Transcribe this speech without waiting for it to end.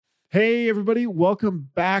Hey, everybody.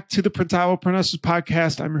 Welcome back to the Printavo Print Hustlers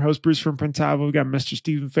podcast. I'm your host, Bruce from Printavo. We got Mr.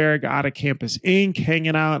 Stephen Farrig out of Campus Inc.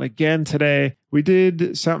 hanging out again today. We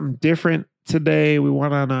did something different today. We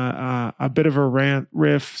went on a bit of a rant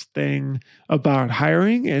riff thing about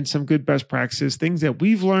hiring and some good best practices, things that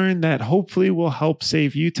we've learned that hopefully will help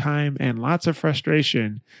save you time and lots of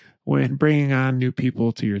frustration when bringing on new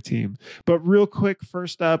people to your team. But real quick,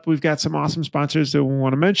 first up, we've got some awesome sponsors that we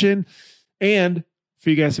want to mention, and for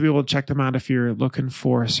you guys to be able to check them out if you're looking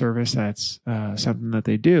for a service that's something that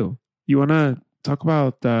they do. You want to talk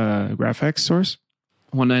about the graphics source?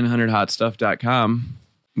 1-900hotstuff.com.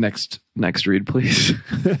 Next read, please.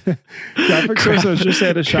 Graphic Source was just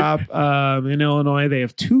at a shop in Illinois. They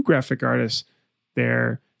have 2 graphic artists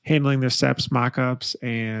there handling their steps, mock-ups,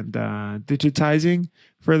 and digitizing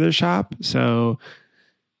for their shop. So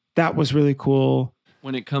that was really cool.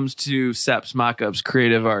 When it comes to SEPs, mockups,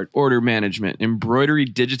 creative art, order management, embroidery,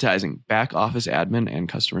 digitizing, back office admin, and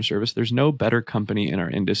customer service, there's no better company in our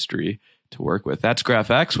industry to work with. That's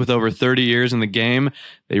GraphX. With over 30 years in the game,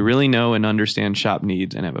 they really know and understand shop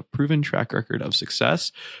needs and have a proven track record of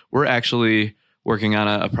success. We're actually working on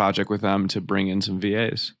a project with them to bring in some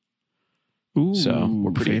VAs. Ooh, so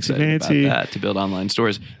we're pretty excited about that, to build online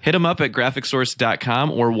stores. Hit them up at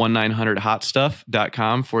graphicsource.com or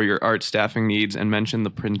 1-900hotstuff.com for your art staffing needs, and mention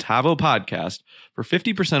the Printavo podcast for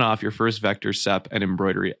 50% off your first vector, SEP, and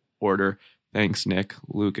embroidery order. Thanks, Nick,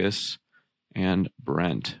 Lucas, and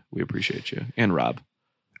Brent. We appreciate you. And Rob.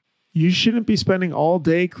 You shouldn't be spending all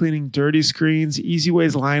day cleaning dirty screens.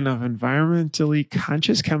 EasyWay's line of environmentally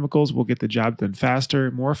conscious chemicals will get the job done faster,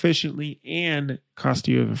 more efficiently, and cost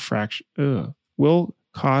you a fraction. Will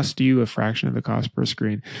cost you a fraction of the cost per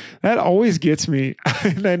screen. That always gets me.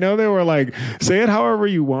 And I know they were like, say it however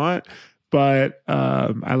you want, but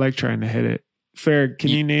I like trying to hit it. Fair.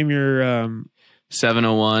 Can you name your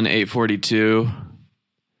 701 842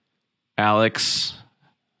 Alex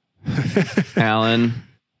Alan?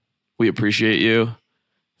 We appreciate you.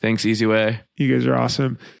 Thanks, EasyWay. You guys are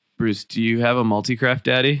awesome. Bruce, do you have a Multicraft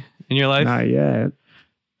daddy in your life? Not yet.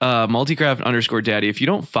 Multicraft_daddy. If you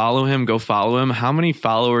don't follow him, go follow him. How many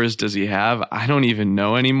followers does he have? I don't even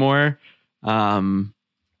know anymore.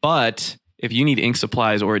 But if you need ink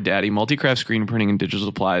supplies or a daddy, Multicraft Screen Printing and Digital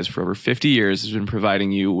Supplies for over 50 years has been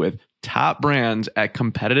providing you with top brands at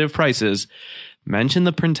competitive prices. Mention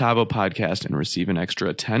the Printavo podcast and receive an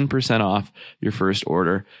extra 10% off your first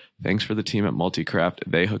order. Thanks for the team at Multicraft.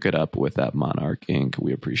 They hook it up with that Monarch ink.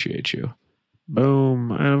 We appreciate you.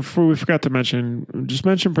 Boom. And before we forgot to mention, just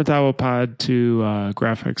mention Printavo Pod to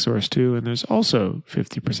Graphic Source too, and there's also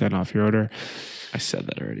 50% off your order. I said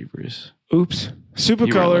that already, Bruce. Oops. Supercolor.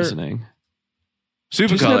 You weren't listening. Supercolor.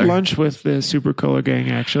 Just had lunch with the Supercolor gang,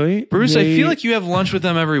 actually. Bruce, I feel like you have lunch with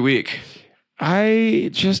them every week.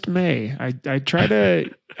 I just may. I try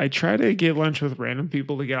to get lunch with random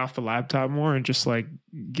people to get off the laptop more and just like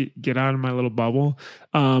get out of my little bubble.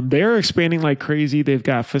 They are expanding like crazy. They've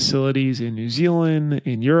got facilities in New Zealand,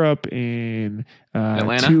 in Europe, in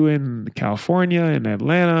Atlanta, 2 in California, in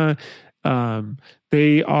Atlanta.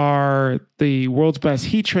 They are the world's best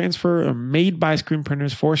heat transfer, made by screen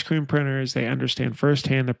printers for screen printers. They understand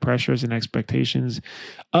firsthand the pressures and expectations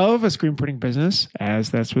of a screen printing business, as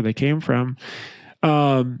that's where they came from.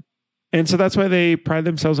 And so that's why they pride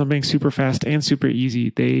themselves on being super fast and super easy.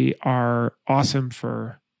 They are awesome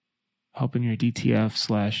for helping your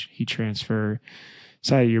DTF/heat transfer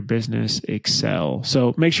side of your business excel.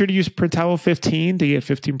 So make sure to use Printavo 15 to get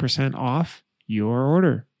 15% off your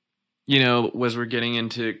order. You know, as we're getting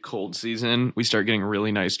into cold season, we start getting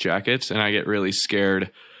really nice jackets, and I get really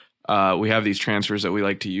scared. We have these transfers that we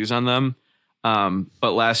like to use on them.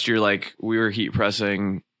 But last year, like, we were heat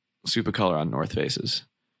pressing Supercolor on North Faces.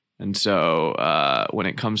 And so when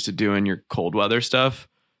it comes to doing your cold weather stuff,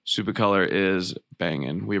 Supercolor is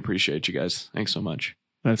banging. We appreciate you guys. Thanks so much.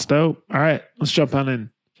 That's dope. All right, let's jump on in.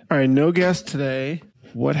 All right, no guest today.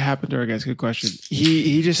 What happened to our guest? Good question.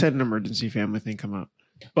 He just had an emergency family thing come up.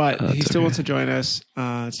 But he still wants to join us.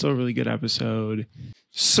 It's still a really good episode.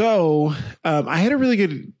 So I had a really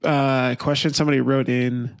good question somebody wrote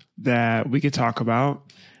in that we could talk about.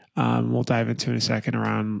 We'll dive into in a second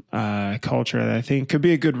around culture that I think could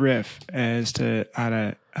be a good riff as to how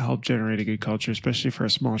to help generate a good culture, especially for a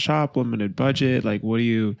small shop, limited budget. Like, what do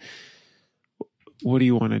you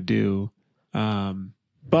want to do?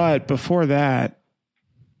 But before that,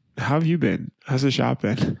 how have you been? How's the shop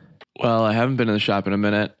been? Well, I haven't been in the shop in a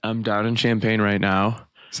minute. I'm down in Champaign right now.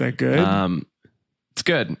 Is that good? It's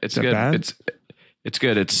good. It's good. Bad? It's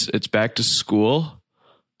good. It's back to school.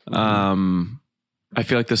 I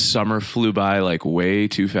feel like the summer flew by like way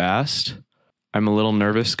too fast. I'm a little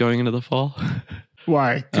nervous going into the fall.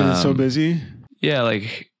 Why? Because it's so busy? Yeah,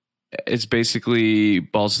 like it's basically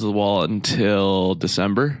balls to the wall until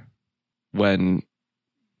December when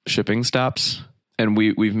shipping stops. And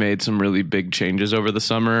we've made some really big changes over the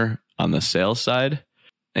summer on the sales side.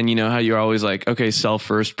 And you know how you're always like, okay, sell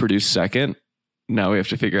first, produce second. Now we have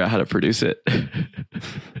to figure out how to produce it.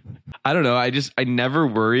 I don't know. I never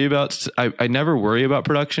worry about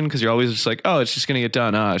production because you're always just like, oh, it's just going to get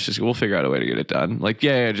done. Oh, we'll figure out a way to get it done. Like,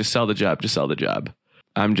 yeah, just sell the job.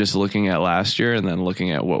 I'm just looking at last year and then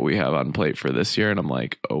looking at what we have on plate for this year. And I'm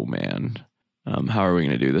like, oh man, how are we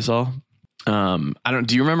going to do this all?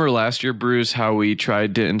 Do you remember last year, Bruce, how we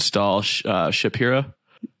tried to install Ship Hero?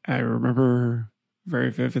 I remember very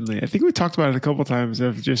vividly. I think we talked about it a couple times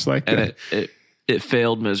of just like, and it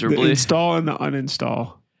failed miserably. The install and the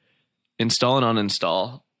uninstall. Install and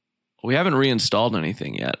uninstall. We haven't reinstalled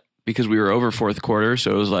anything yet because we were over fourth quarter.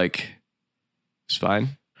 So it was like, it's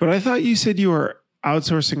fine. But I thought you said you were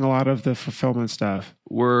outsourcing a lot of the fulfillment stuff.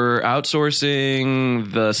 We're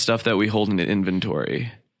outsourcing the stuff that we hold in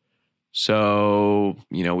inventory. So,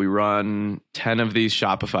 we run 10 of these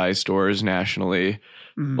Shopify stores nationally.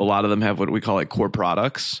 Mm-hmm. A lot of them have what we call like core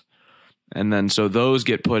products. And then so those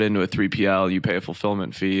get put into a 3PL, you pay a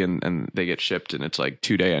fulfillment fee and they get shipped and it's like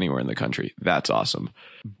 2-day anywhere in the country. That's awesome.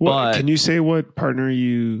 But can you say what partner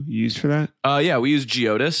you use for that? Yeah, we use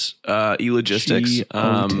Geodis, eLogistics.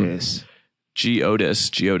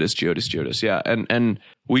 Geodis. Yeah. And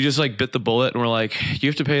we just like bit the bullet and we're like, you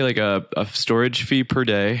have to pay like a storage fee per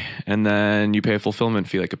day. And then you pay a fulfillment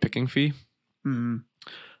fee, like a picking fee. Mm-hmm.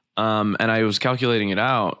 And I was calculating it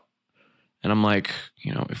out. And I'm like,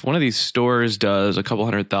 if one of these stores does a couple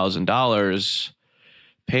 $100,000,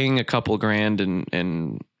 paying a couple grand in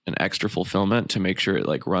an extra fulfillment to make sure it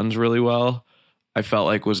like runs really well, I felt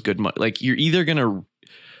like was good. Like you're either going to,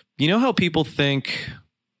 how people think,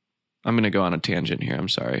 I'm going to go on a tangent here. I'm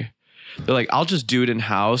sorry. They're like, I'll just do it in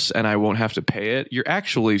house and I won't have to pay it. You're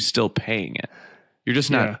actually still paying it. You're just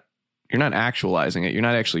not. You're not actualizing it. You're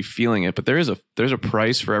not actually feeling it, but there's a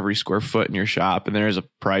price for every square foot in your shop. And there's a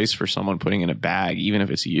price for someone putting in a bag, even if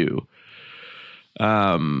it's you.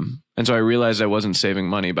 And so I realized I wasn't saving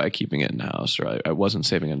money by keeping it in house, or I wasn't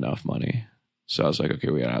saving enough money. So I was like, okay,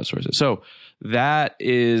 we got to outsource it. So that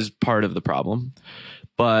is part of the problem.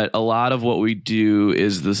 But a lot of what we do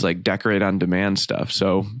is this like decorate on demand stuff.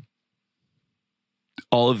 So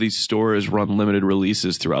all of these stores run limited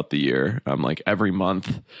releases throughout the year, like every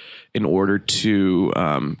month, in order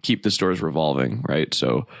to keep the stores revolving, right?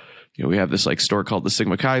 So, we have this like store called the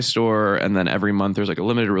Sigma Chi store, and then every month there's like a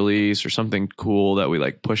limited release or something cool that we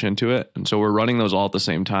like push into it, and so we're running those all at the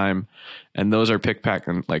same time, and those are pick pack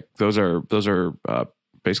and like those are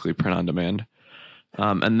basically print on demand,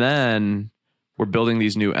 and then we're building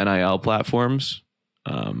these new NIL platforms.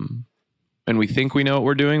 And we think we know what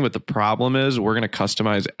we're doing, but the problem is we're going to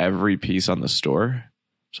customize every piece on the store.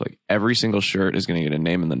 So like every single shirt is going to get a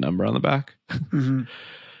name and the number on the back. Mm-hmm.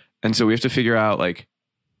 And so we have to figure out like,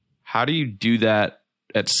 how do you do that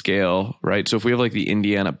at scale, right? So if we have like the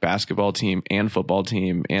Indiana basketball team and football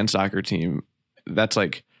team and soccer team, that's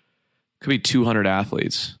like, could be 200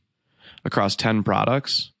 athletes across 10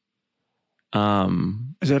 products.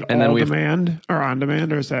 Is it all demand or on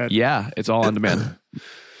demand, or is that? Yeah, it's all on demand.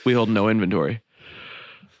 We hold no inventory.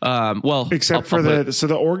 Well, except for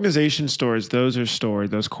the organization stores, those are stored,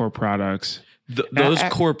 those core products. Those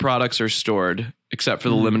core products are stored, except for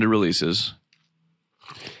the limited releases.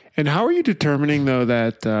 And how are you determining though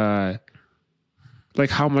that, like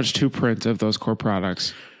how much to print of those core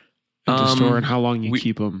products into store and how long you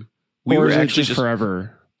keep them? We or were is it actually just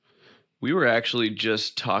forever. We were actually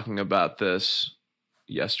just talking about this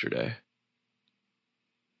yesterday.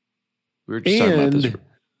 We were just talking about this.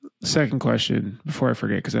 Second question before I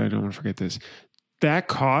forget, because I don't want to forget this. That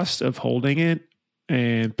cost of holding it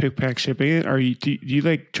and pick pack shipping it, do you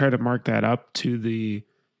like try to mark that up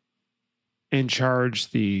and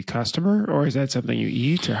charge the customer, or is that something you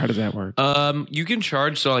eat, or how does that work? You can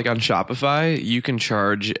charge, so like on Shopify, you can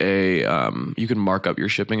charge you can mark up your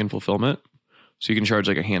shipping and fulfillment. So you can charge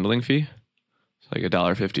like a handling fee. It's like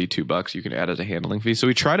 $1.50, $2. You can add as a handling fee. So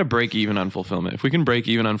we try to break even on fulfillment. If we can break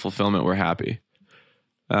even on fulfillment, we're happy.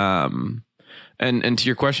 And to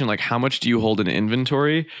your question, like how much do you hold in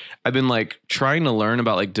inventory? I've been like trying to learn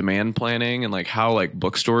about like demand planning and like how like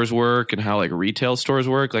bookstores work and how like retail stores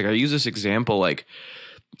work. Like I use this example, like,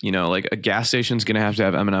 like a gas station's going to have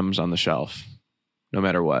M&Ms on the shelf no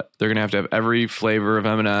matter what. They're going to have every flavor of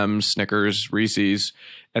M&Ms, Snickers, Reese's,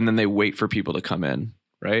 and then they wait for people to come in,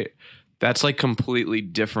 right? That's like completely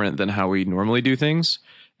different than how we normally do things.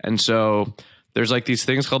 And so there's like these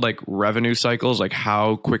things called like revenue cycles, like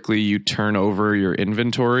how quickly you turn over your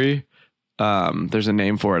inventory. There's a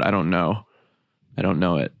name for it. I don't know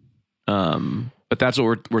it. But that's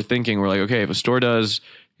what we're thinking. We're like, okay, if a store does,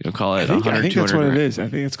 call it 100, I think that's 200 what grand. it is. I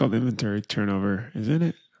think it's called inventory turnover, isn't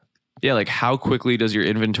it? Yeah, like how quickly does your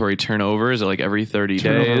inventory turn over? Is it like every 30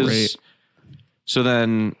 Turnover days? rate. So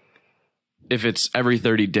then if it's every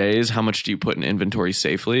 30 days, how much do you put in inventory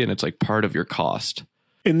safely? And it's like part of your cost.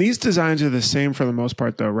 And these designs are the same for the most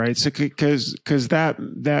part, though, right? So, because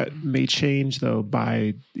that may change though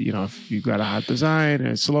by if you've got a hot design and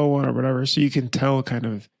a slow one or whatever, so you can tell kind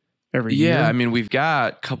of every year. Yeah, I mean, we've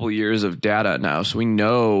got a couple of years of data now, so we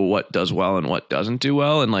know what does well and what doesn't do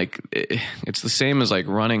well. And like, it's the same as like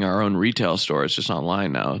running our own retail store. It's just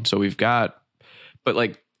online now. So we've got, but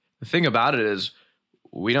like the thing about it is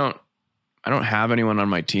I don't have anyone on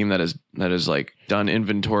my team that is like done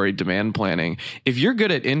inventory demand planning. If you're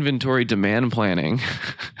good at inventory demand planning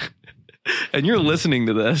and you're listening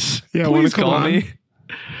to this, please call me.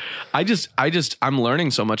 I'm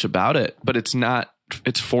learning so much about it, but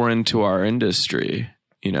it's foreign to our industry,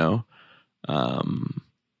 I don't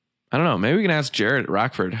know. Maybe we can ask Jared at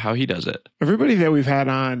Rockford how he does it. Everybody that we've had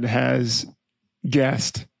on has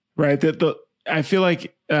guessed, right? I feel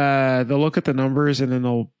like they'll look at the numbers and then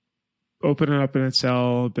they'll open it up in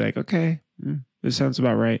Excel, be like, okay, this sounds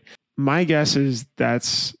about right. My guess is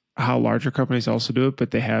that's how larger companies also do it,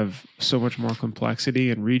 but they have so much more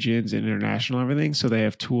complexity and regions and international everything. So they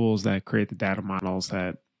have tools that create the data models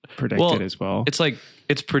that predict it as well.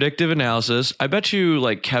 It's predictive analysis. I bet you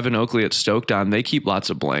like Kevin Oakley at Stoked On, they keep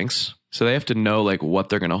lots of blanks. So they have to know like what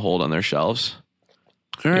they're going to hold on their shelves.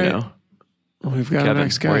 All right. We've got our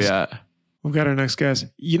next guest. Where you at? We've got our next guest.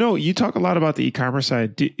 You talk a lot about the e-commerce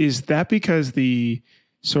side. Is that because the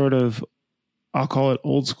sort of, I'll call it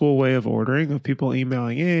old school way of ordering of people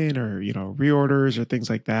emailing in or, reorders or things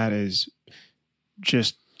like that is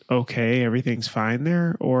just okay, everything's fine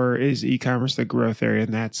there? Or is e-commerce the growth area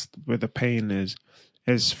and that's where the pain is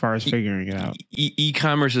as far as figuring it out?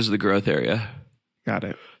 E-commerce is the growth area. Got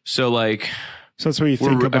it. So that's what you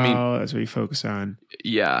think about, that's what you focus on.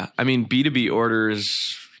 Yeah. I mean, B2B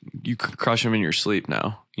orders, you can crush them in your sleep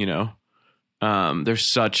now,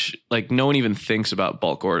 there's such like, no one even thinks about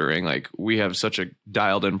bulk ordering. Like we have such a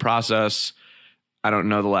dialed in process. I don't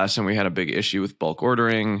know the last time we had a big issue with bulk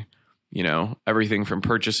ordering, everything from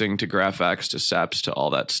purchasing to Graphics to SEPs to all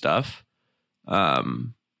that stuff.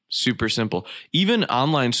 Super simple. Even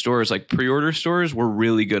online stores, like pre-order stores, we're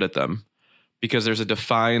really good at them because there's a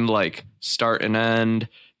defined like start and end,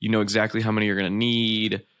 exactly how many you're going to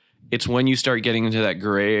need. It's when you start getting into that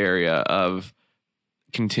gray area of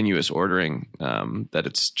continuous ordering that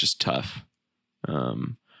it's just tough.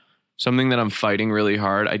 Something that I'm fighting really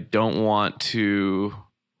hard. I hate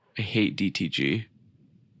DTG.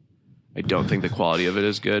 I don't think the quality of it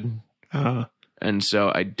is good. And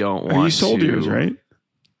so I don't want to. You sold yours, right?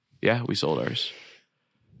 Yeah, we sold ours.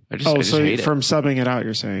 I just hate it. From subbing it out,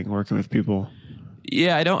 you're saying, working with people.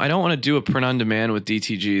 Yeah, I don't want to do a print on demand with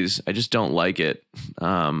DTGs. I just don't like it.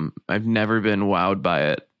 I've never been wowed by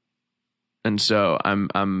it. And so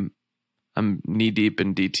I'm knee deep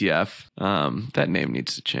in DTF. That name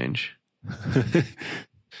needs to change.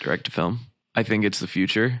 Direct to film. I think it's the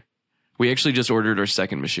future. We actually just ordered our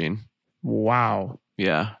second machine. Wow.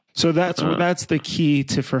 Yeah. So that's the key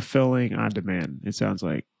to fulfilling on demand, it sounds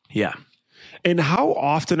like. Yeah. And how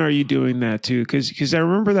often are you doing that too? Because I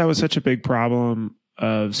remember that was such a big problem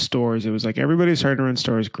of stores. It was like everybody's starting to run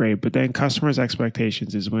stores great, but then customers'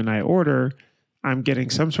 expectations is when I order, I'm getting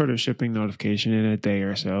some sort of shipping notification in a day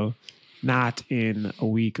or so, not in a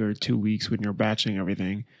week or 2 weeks when you're batching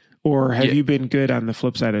everything. Or have you been good on the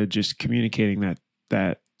flip side of just communicating that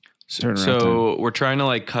turnaround So time? we're trying to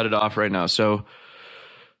like cut it off right now. So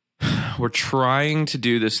we're trying to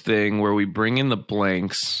do this thing where we bring in the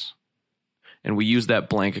blanks and we use that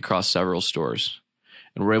blank across several stores.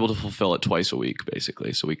 And we're able to fulfill it twice a week,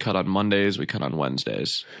 basically. So we cut on Mondays, we cut on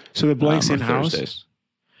Wednesdays. So the blanks in-house? Thursdays.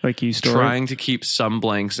 Like you store? Trying to keep some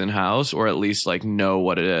blanks in-house or at least like know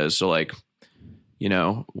what it is. So like,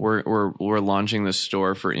 we're launching this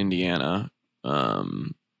store for Indiana.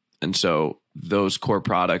 And so those core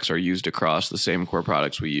products are used across the same core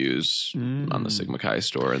products we use on the Sigma Chi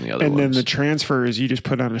store and the other ones. And then the transfers you just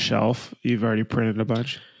put on a shelf. You've already printed a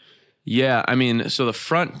bunch. Yeah, I mean, so the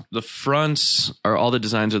fronts are all the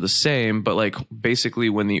designs are the same, but like basically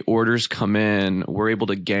when the orders come in, we're able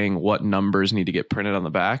to gang what numbers need to get printed on the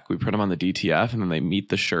back. We print them on the DTF and then they meet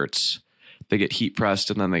the shirts. They get heat pressed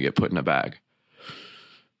and then they get put in a bag.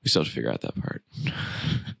 We still have to figure out that part.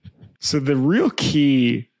 So the real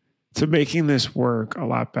key to making this work a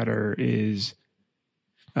lot better is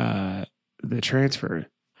the transfer?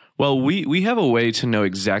 Well, we have a way to know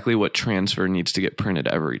exactly what transfer needs to get printed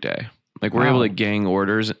every day. Like we're able to gang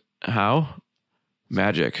orders. How?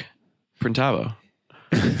 Magic. Printavo.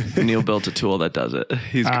 Neil built a tool that does it.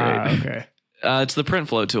 He's great. Okay. It's the print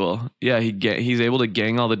flow tool. Yeah, he's able to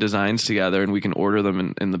gang all the designs together, and we can order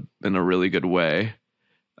them in a really good way.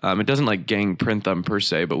 It doesn't like gang print them per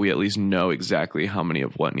se, but we at least know exactly how many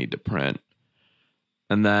of what need to print.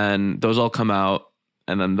 And then those all come out,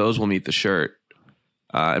 and then those will meet the shirt.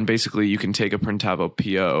 And basically, you can take a Printavo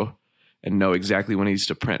PO and know exactly when it needs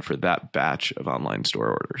to print for that batch of online store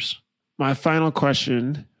orders. My final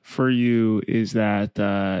question for you is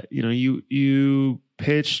that you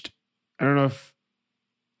pitched. I don't know if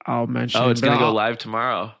I'll mention. Oh, it's going to go live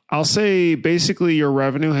tomorrow. I'll say basically your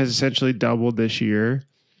revenue has essentially doubled this year.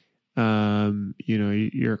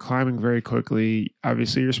 You're climbing very quickly.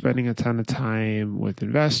 Obviously, you're spending a ton of time with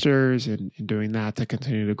investors and doing that to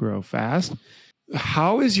continue to grow fast.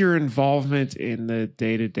 How is your involvement in the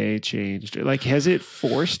day-to-day changed? Like, has it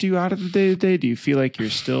forced you out of the day-to-day? Do you feel like you're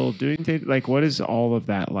still doing like, what is all of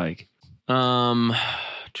that like? My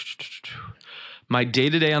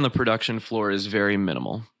day-to-day on the production floor is very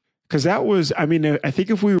minimal. Because that was, I mean, I think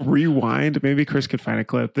if we rewind, maybe Chris could find a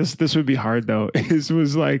clip. This would be hard though. It was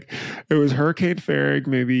Hurricane Farag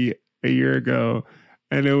maybe a year ago.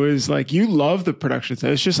 And it was like, you love the production stuff.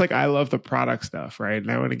 It's just like, I love the product stuff, right?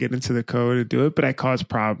 And I want to get into the code and do it, but I cause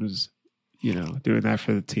problems, doing that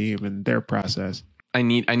for the team and their process. I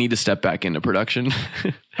need to step back into production.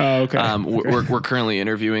 Oh, okay. We're currently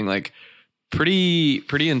interviewing like pretty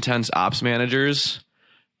intense ops managers,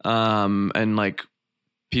 and like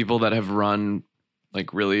people that have run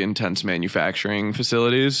like really intense manufacturing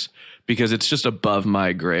facilities, because it's just above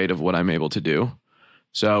my grade of what I'm able to do.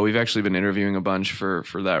 So we've actually been interviewing a bunch for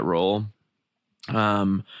that role,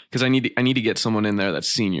 because I need to get someone in there that's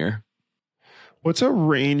senior. What's a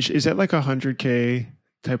range? Is that like $100K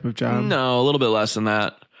type of job? No, a little bit less than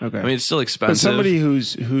that. Okay, I mean it's still expensive. But somebody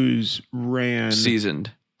who's ran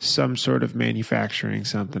seasoned some sort of manufacturing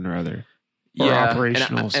something or other. Or yeah,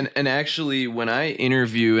 operationals. And actually, when I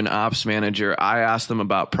interview an ops manager, I ask them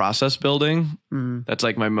about process building. Mm-hmm. That's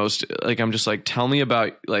like my most like I'm just like, tell me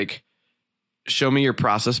about like. Show me your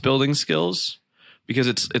process building skills, because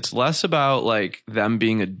it's less about like them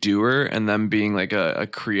being a doer and them being like a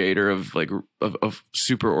creator of like of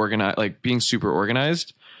super organized, like being super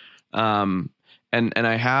organized. And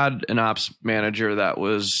I had an ops manager that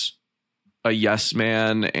was a yes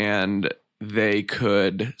man, and they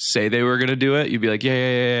could say they were going to do it. You'd be like,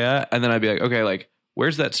 yeah. And then I'd be like, okay, like,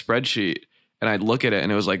 where's that spreadsheet? And I'd look at it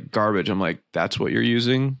and it was like garbage. I'm like, that's what you're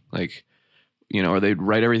using? Like, or they'd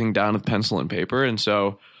write everything down with pencil and paper. And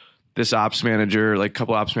so this ops manager, like a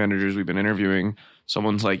couple ops managers we've been interviewing,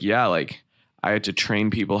 someone's like, yeah, like I had to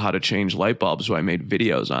train people how to change light bulbs. So I made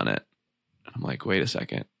videos on it. I'm like, wait a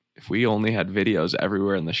second. If we only had videos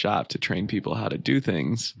everywhere in the shop to train people how to do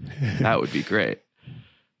things, that would be great.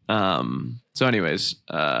 So anyways,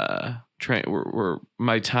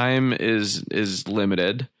 my time is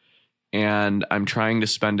limited, and I'm trying to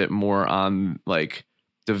spend it more on like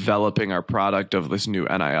developing our product of this new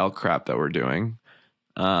NIL crap that we're doing.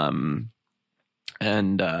 And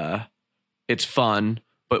it's fun,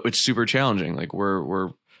 but it's super challenging. Like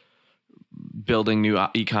we're building new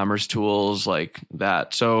e-commerce tools like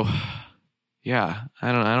that. So yeah,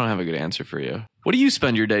 I don't have a good answer for you. What do you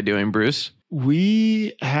spend your day doing, Bruce?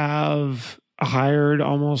 We have hired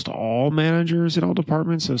almost all managers in all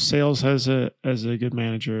departments. So sales has a good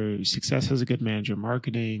manager, success has a good manager,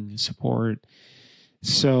 marketing, support.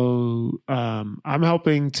 So I'm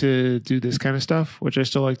helping to do this kind of stuff, which I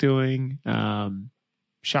still like doing.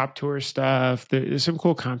 Shop tour stuff. There's some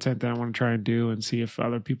cool content that I want to try and do and see if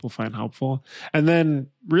other people find helpful. And then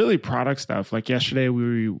really product stuff. Like yesterday,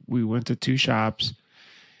 we went to 2 shops,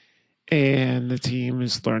 and the team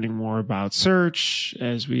is learning more about search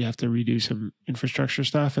as we have to redo some infrastructure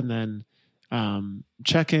stuff, and then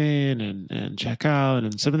check in and check out,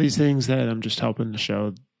 and some of these things that I'm just helping to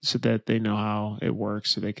show so that they know how it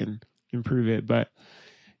works so they can improve it. But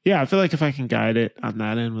yeah, I feel like if I can guide it on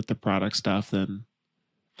that end with the product stuff, then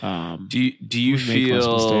do you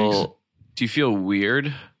feel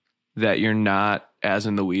weird that you're not as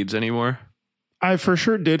in the weeds anymore? I for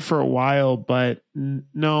sure did for a while, but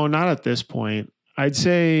no, not at this point. I'd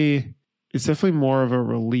say it's definitely more of a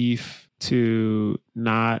relief to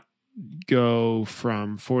not go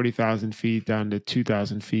from 40,000 feet down to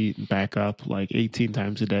 2,000 feet and back up like 18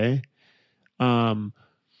 times a day. But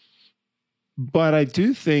I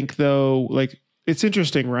do think though, like it's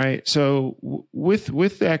interesting, right? So with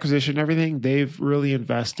the acquisition and everything, they've really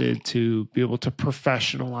invested to be able to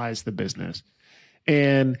professionalize the business.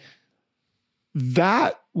 And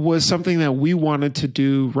that was something that we wanted to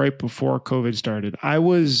do right before COVID started. I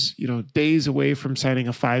was, days away from signing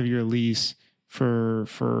a 5-year lease for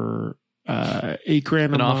 $8,000 a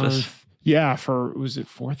An month. office. Yeah, was it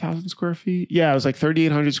 4,000 square feet? Yeah, it was like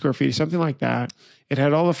 3,800 square feet, something like that. It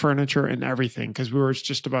had all the furniture and everything because we were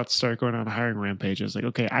just about to start going on a hiring rampage. I was like,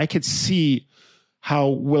 okay, I could see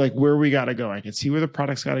where we got to go. I can see where the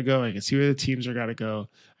products got to go. I can see where the teams are got to go.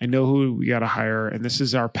 I know who we got to hire, and this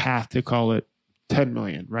is our path to call it 10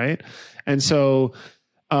 million, right? And so,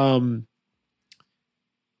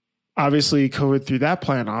 obviously, COVID threw that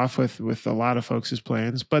plan off with a lot of folks'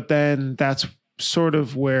 plans, but then that's sort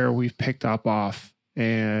of where we've picked up off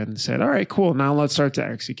and said, all right, cool. Now let's start to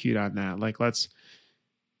execute on that. Like, let's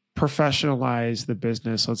professionalize the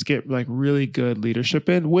business. Let's get like really good leadership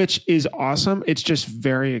in, which is awesome. It's just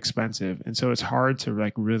very expensive. And so it's hard to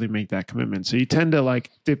like really make that commitment. So you tend to like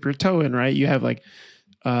dip your toe in, right? You have like,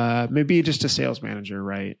 maybe just a sales manager,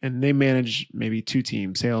 right? And they manage maybe 2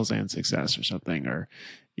 teams, sales and success or something, or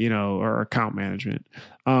account management.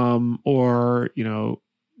 Or,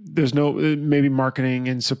 there's maybe marketing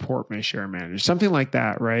and support may share a manager, something like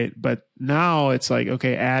that, right? But now it's like,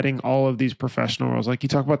 okay, adding all of these professional roles, like you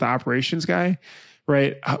talk about the operations guy,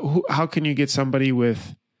 right? How can you get somebody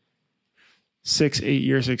with 6-8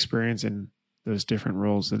 years experience in those different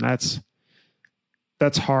roles? And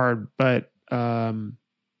that's hard, but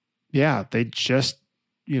yeah, they just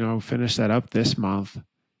finished that up this month.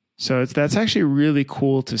 So that's actually really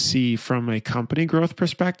cool to see from a company growth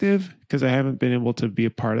perspective, because I haven't been able to be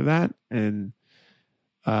a part of that. And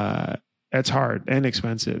that's hard and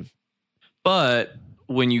expensive. But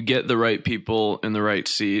when you get the right people in the right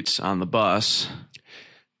seats on the bus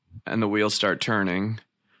and the wheels start turning,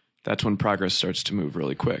 that's when progress starts to move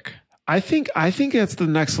really quick. I think that's the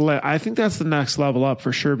next I think that's the next level up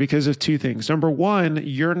for sure, because of 2 things. Number one,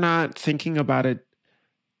 you're not thinking about it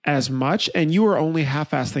as much, and you are only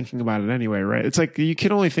half-assed thinking about it anyway, right? It's like you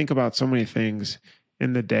can only think about so many things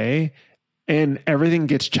in the day, and everything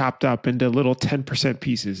gets chopped up into little 10%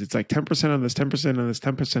 pieces. It's like 10% of this, 10% of this,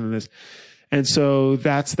 10% of this. And so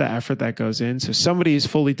that's the effort that goes in. So somebody is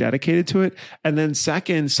fully dedicated to it. And then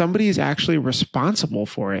second, somebody is actually responsible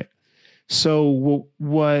for it. So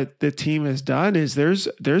what the team has done is there's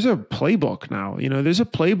a playbook now. There's a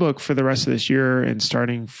playbook for the rest of this year, and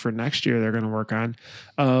starting for next year, they're going to work on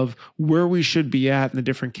of where we should be at and the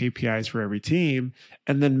different KPIs for every team,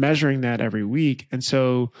 and then measuring that every week. And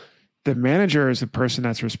so the manager is the person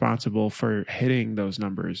that's responsible for hitting those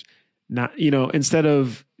numbers. Not, instead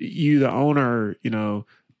of you, the owner,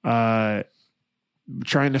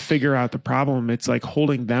 trying to figure out the problem, it's like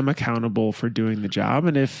holding them accountable for doing the job.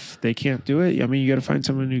 And if they can't do it, you got to find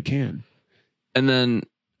someone who can. And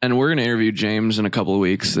we're going to interview James in a couple of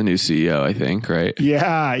weeks, the new CEO, I think, right?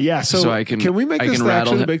 Yeah. So can we make this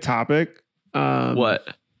actually the big topic?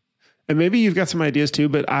 What? And maybe you've got some ideas too,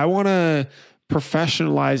 but I want to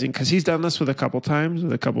professionalizing, because he's done this with a couple times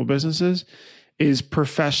with a couple businesses, is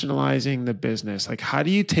professionalizing the business. Like, how do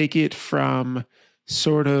you take it from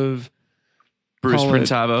sort of Bruce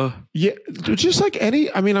Printavo? Yeah, just like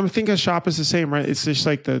I think a shop is the same, right? It's just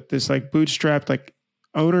like this like bootstrapped like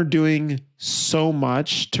owner doing so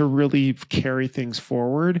much to really carry things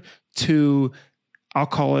forward to, I'll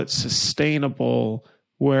call it sustainable,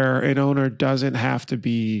 where an owner doesn't have to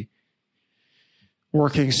be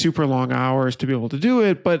working super long hours to be able to do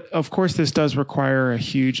it. But of course, this does require a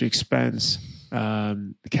huge expense, a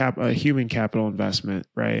human capital investment,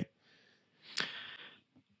 right?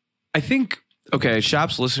 I think, okay,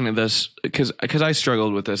 shops listening to this, because I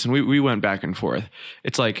struggled with this and we went back and forth.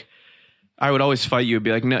 It's like, I would always fight you.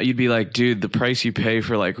 Be like, no, you'd be like, dude, the price you pay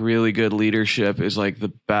for like really good leadership is like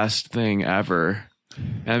the best thing ever.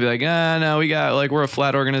 And I'd be like, no, we got like, we're a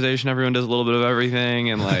flat organization. Everyone does a little bit of everything.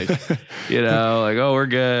 And like, like, oh, we're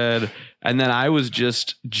good. And then I was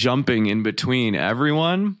just jumping in between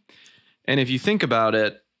everyone. And if you think about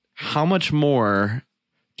it, how much more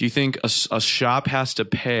do you think a shop has to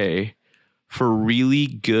pay for really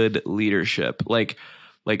good leadership? Like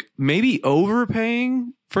maybe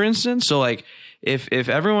overpaying, for instance. So like if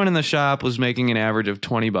everyone in the shop was making an average of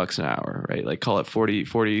 $20 an hour, right? Like call it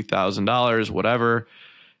 $40,000, whatever.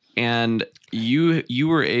 And you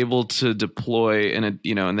were able to deploy and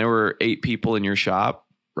there were 8 people in your shop,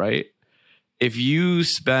 right? If you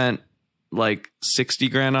spent like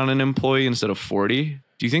 $60,000 on an employee instead of 40,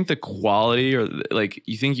 do you think the quality or like,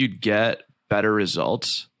 you think you'd get better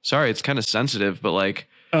results? Sorry, it's kind of sensitive, but like,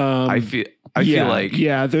 I feel like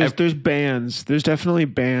there's bands. There's definitely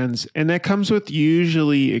bands, and that comes with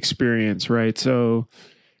usually experience, right? So,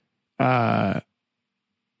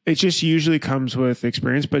 it just usually comes with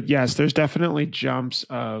experience. But yes, there's definitely jumps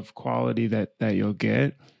of quality that you'll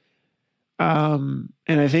get. And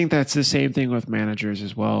I think that's the same thing with managers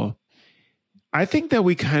as well. I think that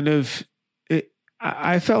we kind of,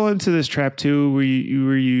 I fell into this trap too, where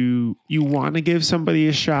you want to give somebody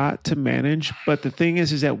a shot to manage, but the thing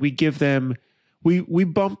is that we give them, we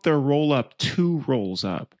bump their roll up 2 rolls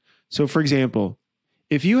up. So for example,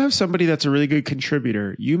 if you have somebody that's a really good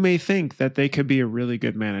contributor, you may think that they could be a really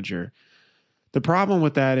good manager. The problem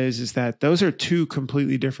with that is that those are 2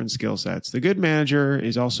 completely different skill sets. The good manager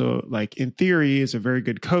is also, like, in theory, is a very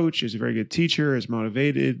good coach, is a very good teacher, is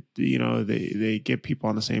motivated. You know, they get people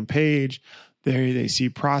on the same page. They see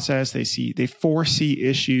process, they foresee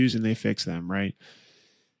issues and they fix them, right?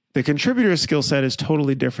 The contributor skill set is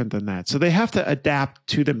totally different than that. So they have to adapt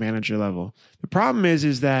to the manager level. The problem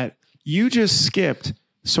is that you just skipped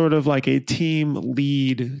sort of like a team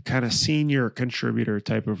lead, kind of senior contributor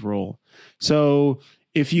type of role. So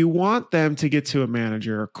if you want them to get to a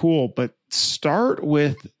manager, cool, but start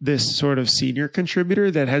with this sort of senior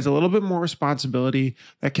contributor that has a little bit more responsibility,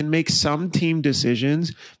 that can make some team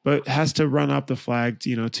decisions, but has to run up the flag,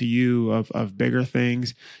 to you of bigger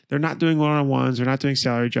things. They're not doing one-on-ones. They're not doing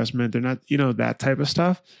salary adjustment. They're not, that type of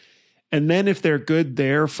stuff. And then if they're good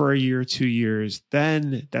there for a year, 2 years,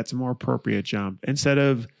 then that's a more appropriate jump instead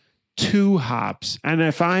of 2 hops. And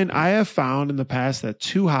I have found in the past that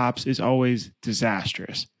 2 hops is always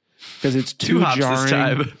disastrous because it's too 2 hops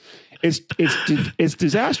jarring. This time. It's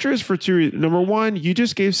disastrous for 2 reasons. Number one, you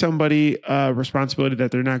just gave somebody a responsibility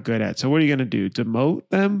that they're not good at. So what are you going to do? Demote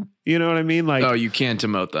them? You know what I mean? Like, oh, you can't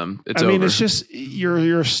demote them. It's over. it's just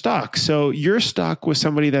you're stuck. So you're stuck with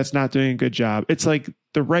somebody that's not doing a good job. It's like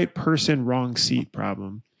the right person, wrong seat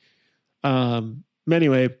problem.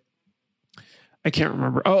 Anyway, I can't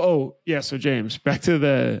remember. Oh yeah. So James, back to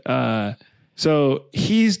the. So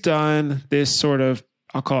he's done this sort of,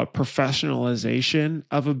 I'll call it professionalization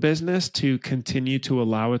of a business to continue to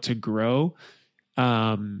allow it to grow,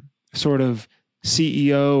 sort of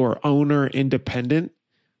CEO or owner independent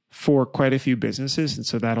for quite a few businesses. And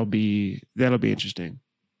so that'll be interesting.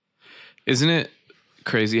 Isn't it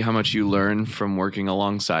crazy how much you learn from working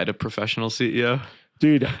alongside a professional CEO?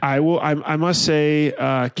 Dude, I must say,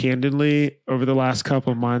 candidly, over the last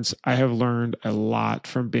couple of months, I have learned a lot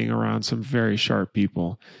from being around some very sharp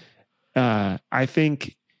people. I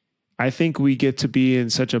think we get to be in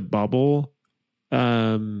such a bubble,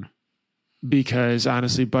 because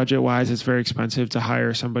honestly, budget wise, it's very expensive to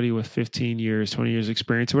hire somebody with 15 years, 20 years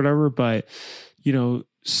experience or whatever. But,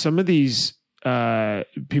 some of these,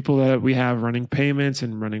 people that we have running payments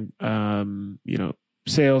and running,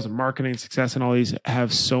 sales and marketing success and all these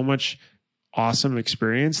have so much awesome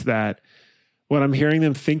experience that when I'm hearing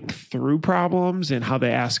them think through problems and how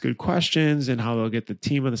they ask good questions and how they'll get the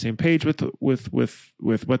team on the same page with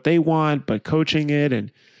what they want, but coaching it,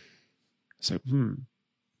 and it's like,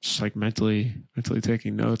 just like mentally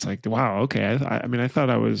taking notes. Like, wow, okay. I thought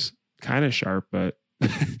I was kind of sharp, but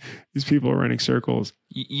these people are running circles.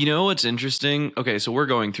 You know what's interesting? Okay, so we're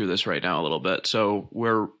going through this right now a little bit. So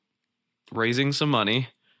we're raising some money.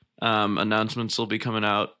 Announcements will be coming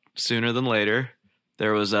out sooner than later.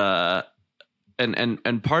 There was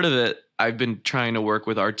and part of it, I've been trying to work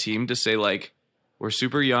with our team to say, like, we're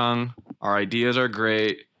super young, our ideas are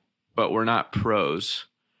great, but we're not pros.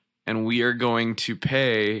 And we are going to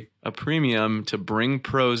pay a premium to bring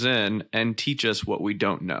pros in and teach us what we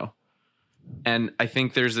don't know. And I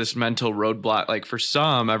think there's this mental roadblock. Like, for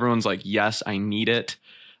some, everyone's like, yes, I need it,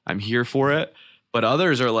 I'm here for it. But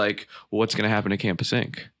others are like, well, what's going to happen to Campus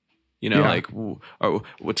Inc? Like, or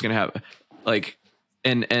what's going to happen? Like,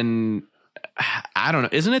 and I don't know.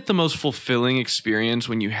 Isn't it the most fulfilling experience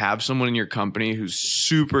when you have someone in your company who's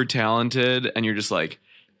super talented and you're just like,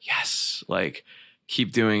 yes, like,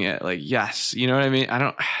 keep doing it. Like, yes. You know what I mean?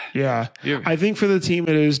 Yeah. I think for the team,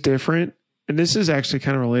 it is different. And this is actually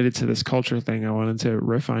kind of related to this culture thing I wanted to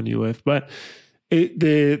riff on you with, but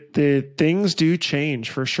the things do change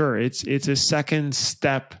for sure. It's a second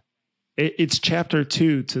step. It's chapter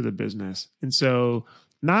 2 to the business. And so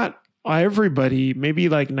not everybody, maybe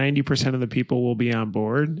like 90% of the people will be on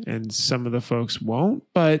board and some of the folks won't,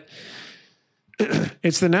 but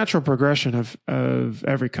it's the natural progression of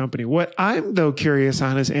every company. What I'm though curious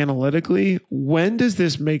on is analytically, when does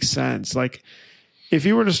this make sense? Like, if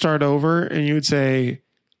you were to start over and you would say,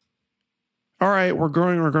 all right, we're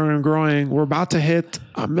growing. We're about to hit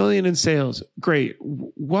 1 million in sales. Great.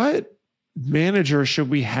 What manager should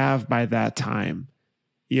we have by that time?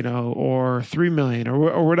 or 3 million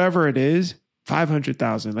or whatever it is,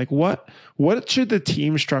 500,000. Like what should the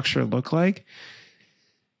team structure look like?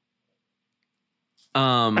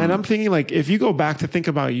 And I'm thinking, like, if you go back to think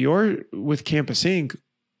about with Campus Inc.,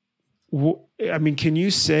 can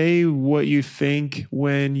you say what you think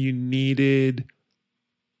when you needed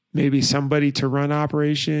maybe somebody to run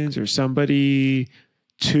operations or somebody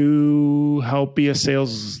to help be a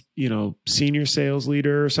sales, senior sales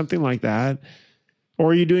leader or something like that?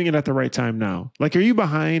 Or are you doing it at the right time now? Like, are you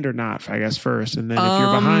behind or not, I guess, first? And then if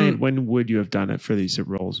you're behind, when would you have done it for these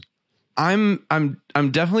roles? I'm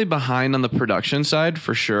definitely behind on the production side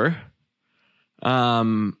for sure.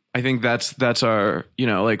 I think that's our,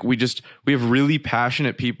 we have really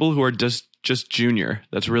passionate people who are just junior.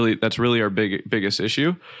 That's really our biggest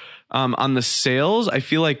issue. On the sales, I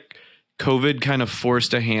feel like COVID kind of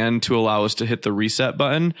forced a hand to allow us to hit the reset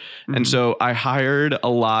button. Mm-hmm. And so I hired a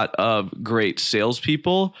lot of great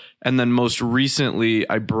salespeople. And then most recently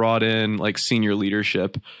I brought in like senior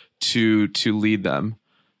leadership to lead them.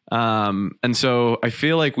 And so I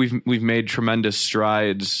feel like we've made tremendous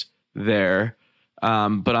strides there.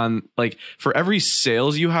 But on like for every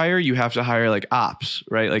sales you hire, you have to hire like ops,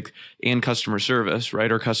 right? Like and customer service,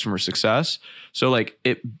 right? Or customer success. So like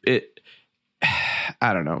it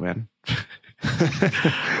I don't know, man.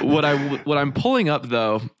 What I'm pulling up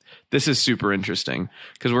though, this is super interesting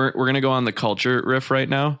because we're gonna go on the culture riff right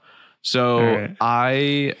now. So right.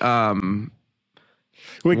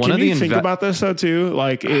 Wait, can you think about this though too?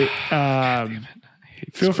 Like it.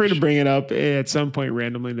 Feel free to bring it up at some point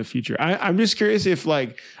randomly in the future. I'm just curious if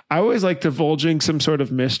I always like divulging some sort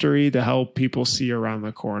of mystery to help people see around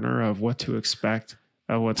the corner of what to expect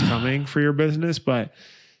of what's coming for your business. But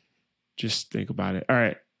just think about it. All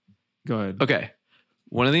right, go ahead. Okay.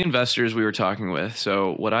 One of the investors we were talking with.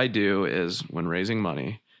 So what I do is when raising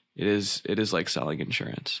money, it is like selling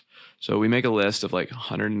insurance. So we make a list of like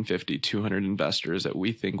 150, 200 investors that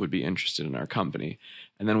we think would be interested in our company.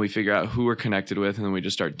 And then we figure out who we're connected with, and then we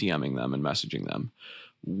just start DMing them and messaging them.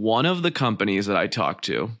 One of the companies that I talked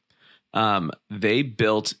to, they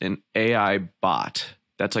built an AI bot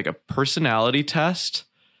that's like a personality test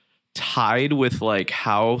tied with like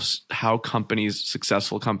how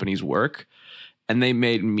successful companies work. And they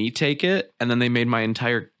made me take it, and then they made my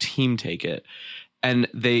entire team take it. And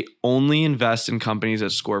they only invest in companies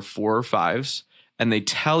that score 4 or 5s. And they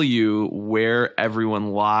tell you where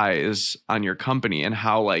everyone lies on your company and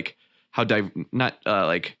what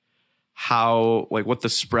the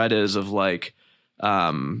spread is of like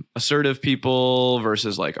assertive people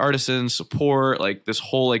versus like artisans, support, like this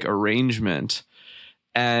whole like arrangement.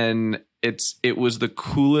 And it was the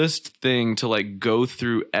coolest thing to like go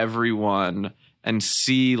through everyone and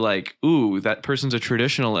see like, ooh, that person's a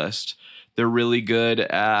traditionalist. They're really good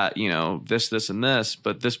at, this, and this,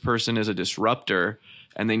 but this person is a disruptor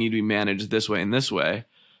and they need to be managed this way and this way.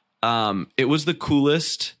 It was the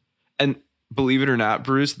coolest. And believe it or not,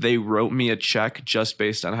 Bruce, they wrote me a check just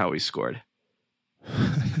based on how we scored.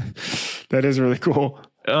 That is really cool.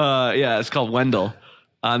 Yeah, it's called Wendell.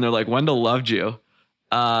 And they're like, Wendell loved you.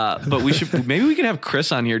 But maybe we can have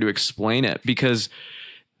Chris on here to explain it, because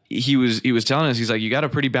he was telling us, he's like, you got a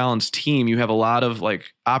pretty balanced team. You have a lot of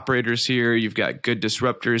like operators here. You've got good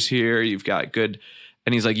disruptors here. You've got good.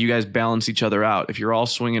 And he's like, you guys balance each other out. If you're all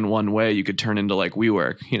swinging one way, you could turn into like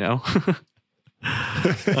WeWork,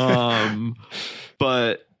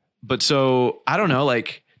 But so I don't know,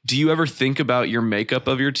 like, do you ever think about your makeup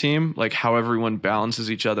of your team? Like how everyone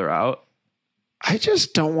balances each other out? I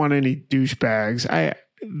just don't want any douchebags. I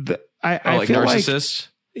like feel narcissists.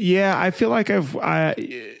 I feel like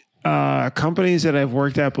companies that I've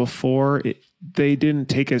worked at before, they didn't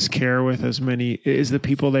take as care with as many as the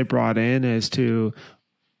people they brought in as to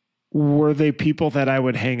were they people that I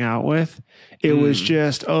would hang out with. It was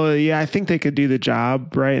just, I think they could do the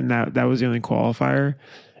job, right? And that was the only qualifier.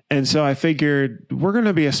 And so I figured we're going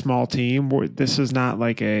to be a small team. This is not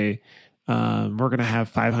like we're going to have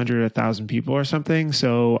 500, 1,000 people or something.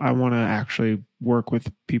 So I want to actually work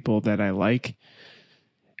with people that I like.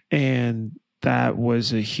 And that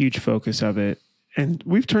was a huge focus of it. And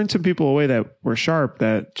we've turned some people away that were sharp,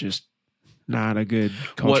 that just not a good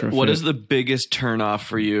culture fit. What is the biggest turnoff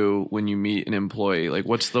for you when you meet an employee? Like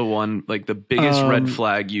what's the one, like the biggest red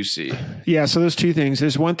flag you see? Yeah. So there's two things.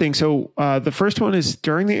 There's one thing. So the first one is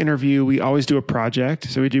during the interview, we always do a project.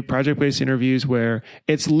 So we do project-based interviews where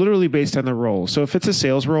it's literally based on the role. So if it's a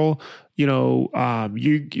sales role, you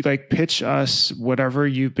like pitch us whatever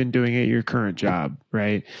you've been doing at your current job,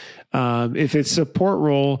 right? If it's support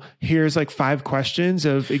role, here's like 5 questions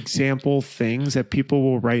of example things that people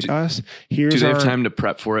will write us. Do they have time to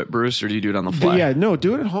prep for it, Bruce, or do you do it on the fly? Yeah, no,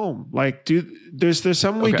 do it at home. Like there's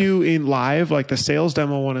some we do in live, like the sales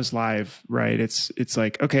demo one is live, right? It's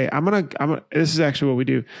like, okay, I'm gonna this is actually what we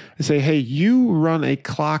do. I say, hey, you run a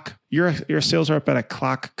clock, you're a sales rep at a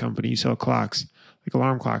clock company, you sell clocks, like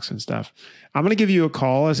alarm clocks and stuff. I'm going to give you a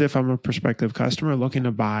call as if I'm a prospective customer looking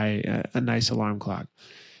to buy a nice alarm clock.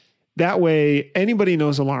 That way, anybody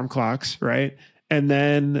knows alarm clocks, right? And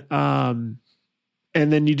then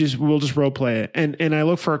we'll just role play it. And I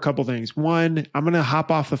look for a couple things. One, I'm going to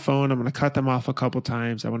hop off the phone. I'm going to cut them off a couple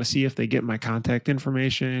times. I want to see if they get my contact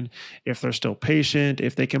information, if they're still patient,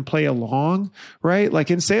 if they can play along, right? Like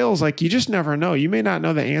in sales, like you just never know. You may not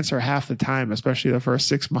know the answer half the time, especially the first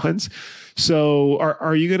 6 months. So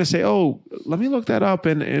are you going to say, oh, let me look that up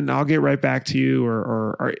and I'll get right back to you?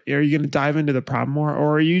 Or are you going to dive into the problem more?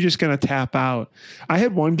 Or are you just going to tap out? I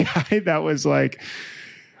had one guy that was like,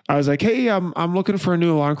 I was like, hey, I'm looking for a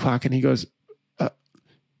new alarm clock. And he goes, I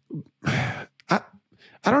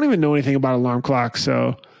don't even know anything about alarm clocks.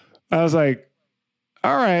 So I was like,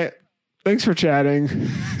 all right, thanks for chatting.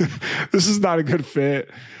 This is not a good fit.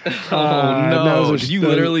 Oh, no. Did you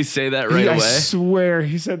literally say that right away? I swear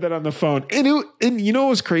he said that on the phone. And you know what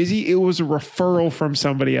was crazy? It was a referral from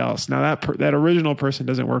somebody else. Now that original person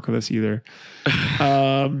doesn't work with us either.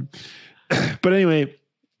 But anyway,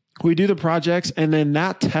 we do the projects and then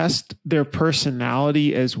that test their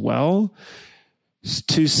personality as well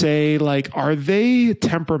to say, like, are they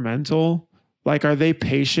temperamental? Like, are they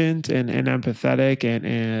patient and empathetic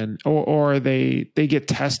or they get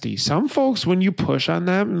testy? Some folks, when you push on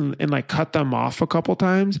them and like cut them off a couple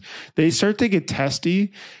times, they start to get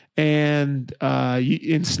testy and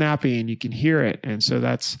snappy, and you can hear it. And so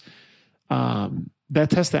that's that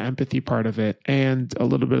tests the empathy part of it and a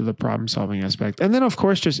little bit of the problem solving aspect. And then of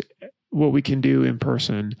course, just what we can do in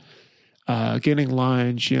person, getting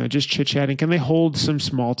lunch, just chit chatting. Can they hold some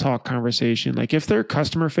small talk conversation? Like if they're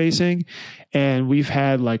customer facing and we've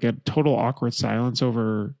had like a total awkward silence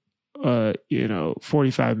over,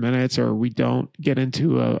 45 minutes, or we don't get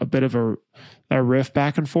into a bit of a riff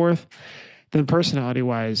back and forth, then personality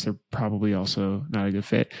wise, they're probably also not a good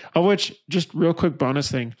fit. Of which, just real quick bonus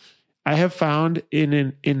thing, I have found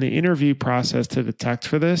in the interview process to detect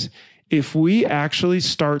for this, if we actually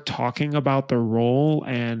start talking about the role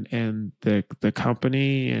and the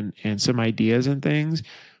company and some ideas and things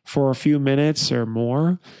for a few minutes or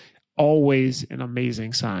more, always an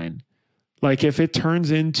amazing sign. Like if it turns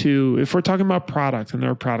into, if we're talking about product and they're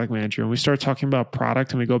a product manager and we start talking about product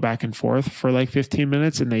and we go back and forth for like 15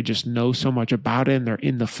 minutes and they just know so much about it and they're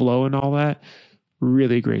in the flow and all that,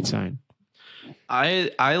 really great sign.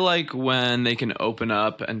 I like when they can open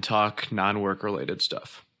up and talk non-work related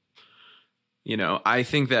stuff. I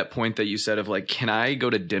think that point that you said of like, can I go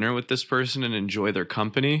to dinner with this person and enjoy their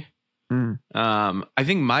company? I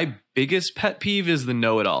think my biggest pet peeve is the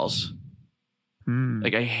know-it-alls.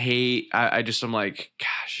 Like I'm like,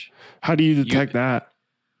 gosh. How do you detect that?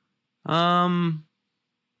 Well,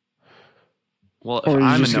 if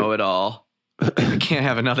I'm a know-it-all, I can't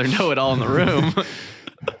have another know-it-all in the room.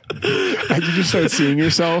 And you just start seeing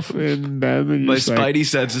yourself in them, and my spidey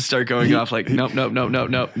senses start going off like, nope.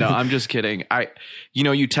 No, I'm just kidding.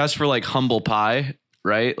 You test for like humble pie,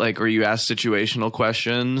 right? Like, or you ask situational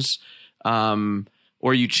questions,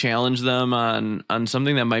 or you challenge them on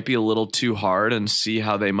something that might be a little too hard and see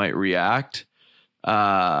how they might react.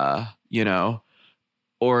 Or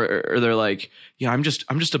they're like, yeah, I'm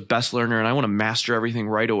just a best learner and I want to master everything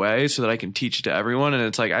right away so that I can teach it to everyone. And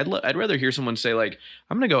it's like, I'd rather hear someone say like,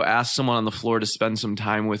 I'm going to go ask someone on the floor to spend some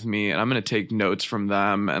time with me and I'm going to take notes from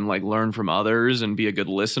them and like learn from others and be a good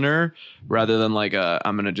listener rather than like,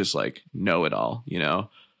 I'm going to just like know it all,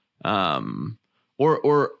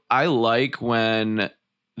 or I like when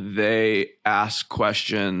they ask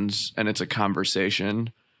questions and it's a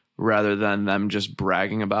conversation rather than them just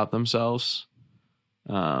bragging about themselves.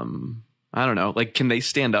 I don't know, like, can they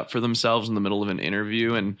stand up for themselves in the middle of an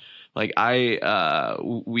interview? And like,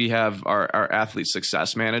 we have our athlete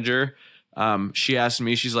success manager. She asked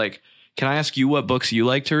me, she's like, can I ask you what books you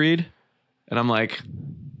like to read? And I'm like,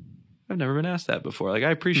 I've never been asked that before. Like,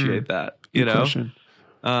 I appreciate that, Question.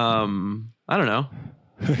 I don't know.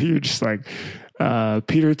 You're just like,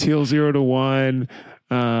 Peter Thiel 0 to 1,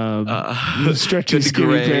 stretchy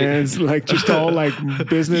skinny pants, like just all like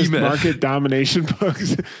business market domination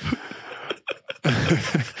books.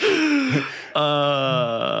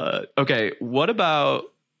 Okay, what about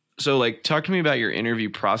So like, talk to me about your interview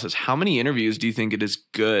process. How many interviews do you think it is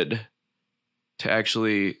good to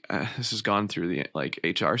actually, this has gone through the like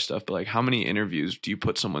HR stuff, but like how many interviews do you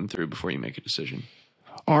put someone through before you make a decision?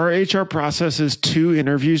 Our HR process is 2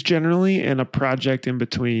 interviews generally and a project in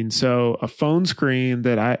between. So a phone screen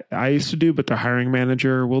that I used to do, but the hiring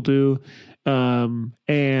manager will do. The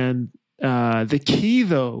key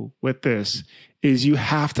though with this is you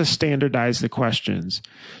have to standardize the questions.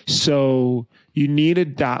 So you need a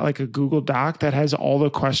doc, like a Google Doc that has all the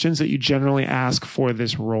questions that you generally ask for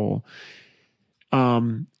this role.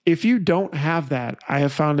 If you don't have that, I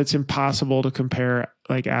have found it's impossible to compare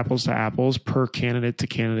like apples to apples per candidate to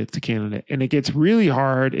candidate to candidate. And it gets really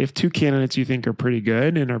hard if 2 candidates you think are pretty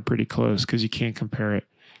good and are pretty close because you can't compare it.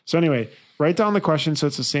 So anyway, write down the questions so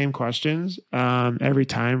it's the same questions every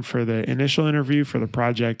time for the initial interview, for the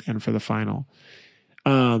project, and for the final.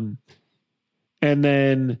 And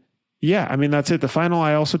then, yeah, I mean, that's it. The final,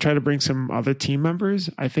 I also try to bring some other team members.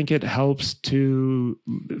 I think it helps to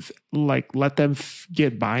like let them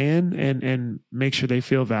get buy-in and make sure they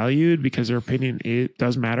feel valued because their opinion, it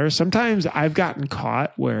does matter. Sometimes I've gotten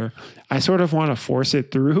caught where I sort of want to force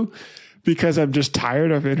it through because I'm just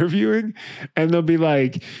tired of interviewing, and they'll be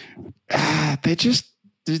like,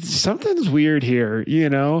 something's weird here, you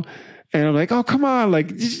know? And I'm like, oh, come on.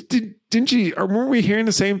 Like, didn't you, or weren't we hearing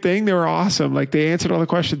the same thing? They were awesome. Like they answered all the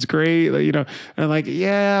questions great, like, you know, and I'm like,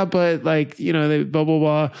 yeah, but like, you know, they blah, blah,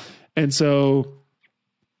 blah. And so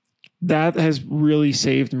that has really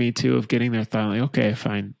saved me too of getting there thought like, okay,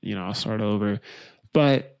 fine. You know, I'll start over.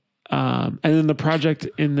 But, and then the project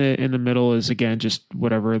in the middle is again, just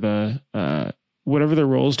whatever the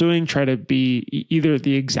role's doing, try to be either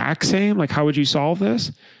the exact same, like how would you solve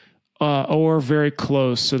this? Or very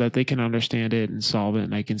close so that they can understand it and solve it.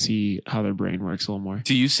 And I can see how their brain works a little more.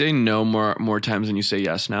 Do you say no more times than you say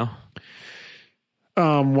yes now?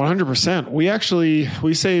 100%.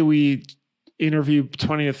 We say we interview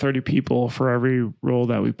 20 to 30 people for every role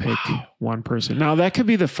that we pick. Wow. One person. Now that could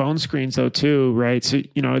be the phone screens though too, right? So,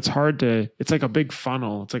 you know, it's like a big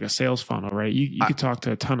funnel. It's like a sales funnel, right? You could talk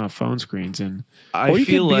to a ton of phone screens or you could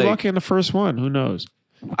be lucky in the first one. Who knows?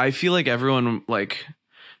 I feel like everyone like,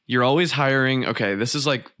 you're always hiring. Okay, this is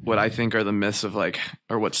like what I think are the myths of like,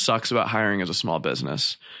 or what sucks about hiring as a small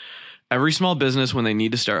business. Every small business, when they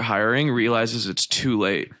need to start hiring, realizes it's too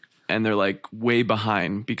late and they're like way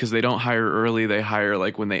behind because they don't hire early. They hire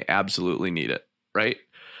like when they absolutely need it, right?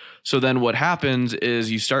 So then what happens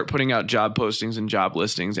is you start putting out job postings and job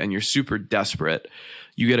listings and you're super desperate.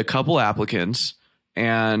 You get a couple applicants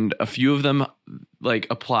and a few of them like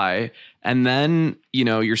apply. And then, you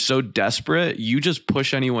know, you're so desperate, you just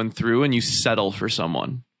push anyone through and you settle for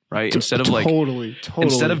someone, right? Instead of like, totally.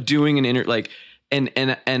 Instead of doing an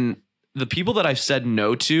and the people that I've said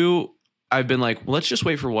no to, I've been like, well, let's just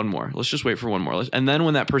wait for one more. Let's just wait for one more. And then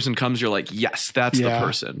when that person comes, you're like, yes, that's the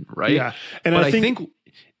person, right? Yeah. And but I think,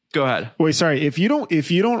 go ahead. Wait, sorry. If you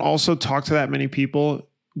don't also talk to that many people,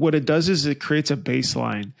 what it does is it creates a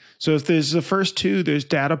baseline. So if there's the first 2, there's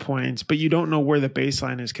data points, but you don't know where the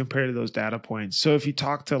baseline is compared to those data points. So if you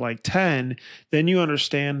talk to like 10, then you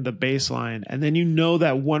understand the baseline. And then you know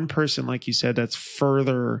that one person, like you said, that's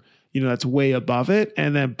further, you know, that's way above it.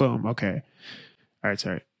 And then boom. Okay. All right.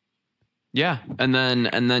 Sorry. Yeah. And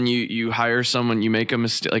then you hire someone, you make a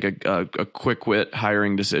mistake, like a quick wit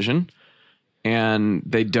hiring decision, and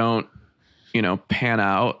they don't, you know, pan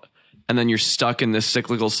out. And then you're stuck in this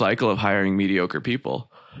cyclical cycle of hiring mediocre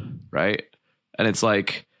people, right? And it's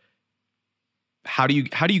like, how do you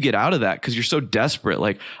get out of that? Because you're so desperate.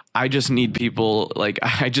 Like, I just need people. Like,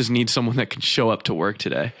 I just need someone that can show up to work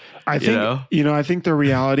today. I think the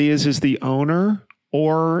reality is the owner,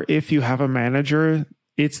 or if you have a manager,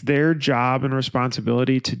 it's their job and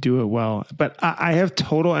responsibility to do it well. But I have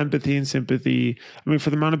total empathy and sympathy. I mean, for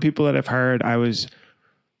the amount of people that I've hired, I was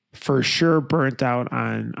for sure burnt out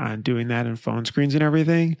on doing that in phone screens and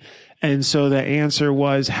everything. And so the answer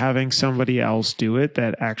was having somebody else do it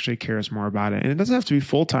that actually cares more about it. And it doesn't have to be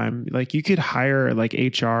full-time. Like you could hire like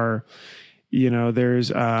HR, you know,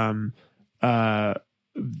 there's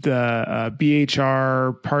the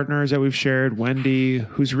BHR partners that we've shared, Wendy,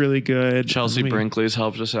 who's really good. Chelsea Brinkley's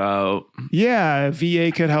helped us out. Yeah,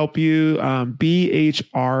 VA could help you.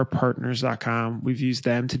 BHRpartners.com. We've used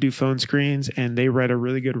them to do phone screens, and they write a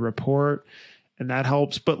really good report, and that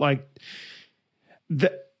helps. But like,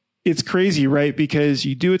 it's crazy, right? Because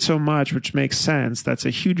you do it so much, which makes sense. That's a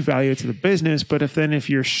huge value to the business. But if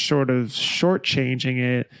you're sort of shortchanging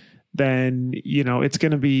it, then, you know, it's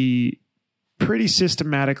going to be pretty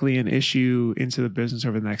systematically an issue into the business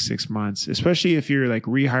over the next 6 months, especially if you're like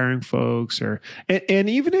rehiring folks and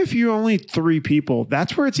even if you're only 3 people,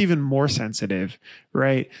 that's where it's even more sensitive,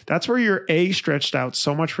 right? That's where you're stretched out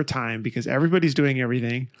so much for time because everybody's doing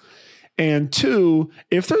everything. And 2,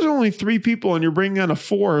 if there's only 3 people and you're bringing on a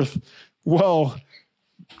 4th, well,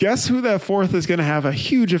 guess who that 4th is going to have a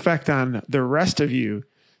huge effect on the rest of you.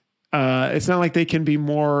 It's not like they can be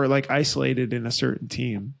more like isolated in a certain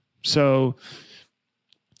team. So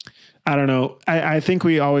I don't know. I think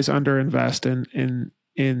we always underinvest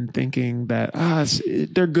in thinking that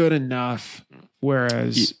they're good enough,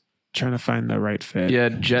 whereas trying to find the right fit. Yeah,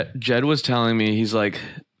 Jed was telling me, he's like,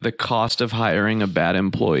 the cost of hiring a bad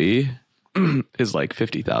employee is like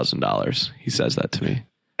 $50,000. He says that to me.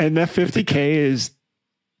 And that $50K is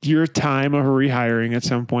your time of rehiring at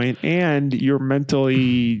some point, and you're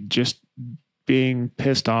mentally just being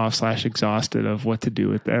pissed off / exhausted of what to do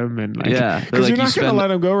with them. And like, because you're not going to let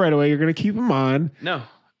them go right away. You're going to keep them on. No,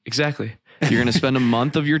 exactly. You're going to spend a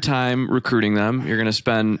month of your time recruiting them. You're going to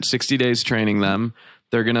spend 60 days training them.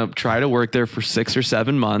 They're going to try to work there for 6 or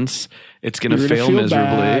 7 months. It's going to fail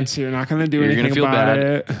miserably. Bad, so you're not going to do anything about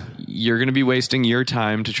it. You're going to be wasting your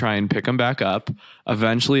time to try and pick them back up.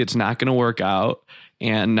 Eventually, it's not going to work out.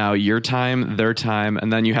 And now your time, their time,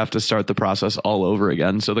 and then you have to start the process all over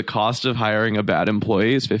again. So the cost of hiring a bad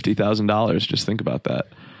employee is $50,000. Just think about that.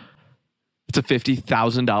 It's a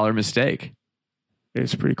 $50,000 mistake.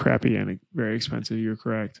 It's pretty crappy and very expensive. You're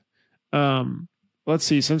correct. Let's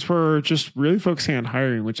see. Since we're just really focusing on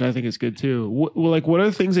hiring, which I think is good too. What are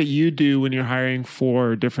the things that you do when you're hiring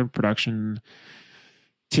for different production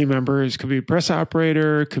team members? Could be a press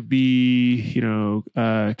operator, could be,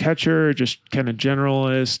 catcher, just kind of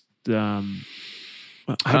generalist. How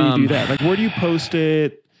do you do that? Like, where do you post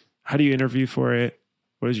it? How do you interview for it?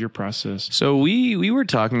 What is your process? So we were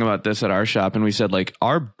talking about this at our shop, and we said like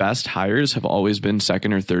our best hires have always been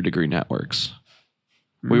 2nd or 3rd degree networks.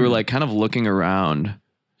 We were like kind of looking around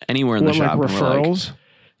anywhere in the shop. Like referrals?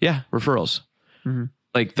 Referrals. Mm-hmm.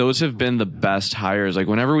 Like those have been the best hires. Like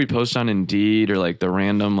whenever we post on Indeed or like the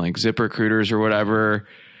random like ZipRecruiters or whatever,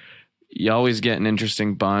 you always get an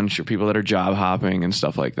interesting bunch or people that are job hopping and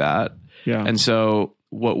stuff like that. Yeah. And so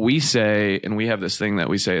what we say, and we have this thing that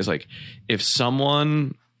we say is like, if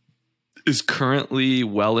someone is currently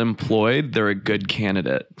well employed, they're a good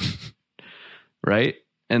candidate. Right?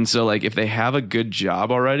 And so like if they have a good job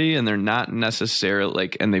already and they're not necessarily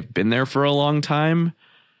like, and they've been there for a long time,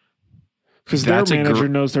 because their manager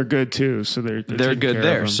knows they're good too, so they're good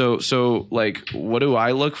there. So like, what do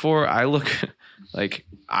I look for? I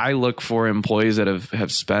look for employees that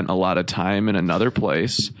have spent a lot of time in another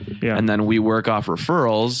place, and then we work off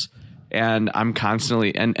referrals. And I'm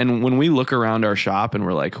constantly and when we look around our shop and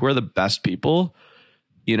we're like, who are the best people?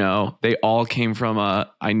 They all came from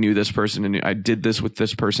I knew this person and I did this with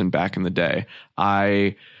this person back in the day.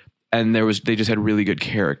 They just had really good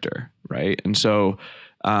character, right? And so.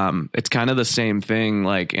 It's kind of the same thing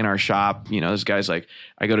like in our shop, this guy's like,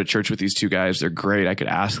 I go to church with these 2 guys. They're great. I could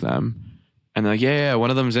ask them. And they're like, yeah,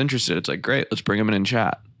 one of them is interested. It's like, great, let's bring them in and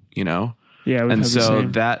chat, Yeah. And so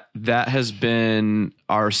that has been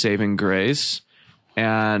our saving grace,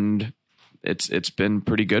 and it's been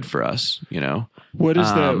pretty good for us, What is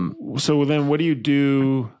that? So then what do you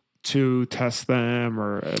do to test them,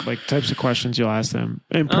 or like types of questions you'll ask them,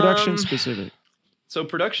 and production specific? So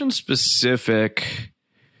production specific,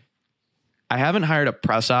 I haven't hired a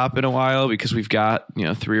press op in a while because we've got,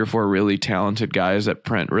 3 or 4 really talented guys that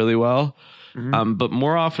print really well. Mm-hmm. But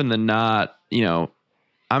more often than not,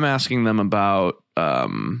 I'm asking them about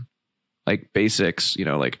like basics,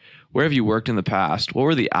 like where have you worked in the past? What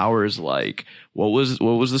were the hours like? What was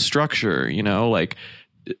the structure?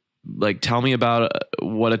 Like tell me about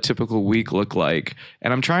what a typical week looked like.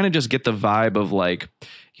 And I'm trying to just get the vibe of like,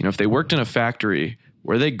 if they worked in a factory,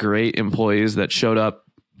 were they great employees that showed up,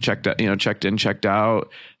 checked in, checked out?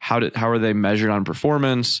 How are they measured on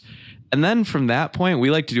performance? And then from that point,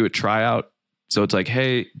 we like to do a tryout. So it's like,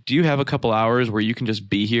 hey, do you have a couple hours where you can just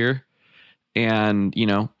be here and,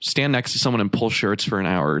 stand next to someone and pull shirts for an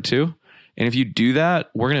hour or 2? And if you do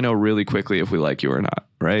that, we're going to know really quickly if we like you or not.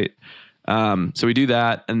 Right. So we do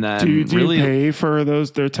that, and then do you pay for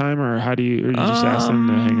their time, or how do you just ask them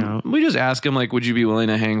to hang out? We just ask them like, would you be willing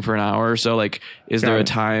to hang for an hour or so? Like, is there a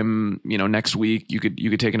time, next week you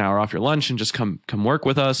could take an hour off your lunch and just come work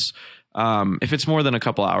with us? If it's more than a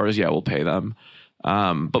couple hours, we'll pay them.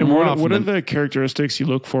 But more often, what are the characteristics you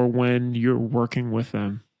look for when you're working with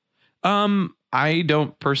them? I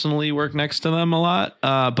don't personally work next to them a lot.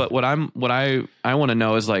 But what I want to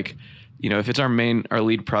know is like, if it's our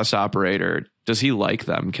lead press operator, does he like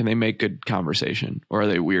them? Can they make good conversation, or are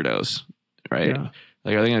they weirdos? Right? Yeah.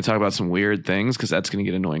 Like, are they going to talk about some weird things? Because that's going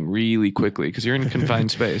to get annoying really quickly because you're in a confined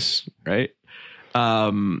space, right?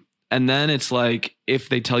 And then it's like, if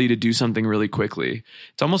they tell you to do something really quickly,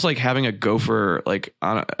 it's almost like having a gopher, like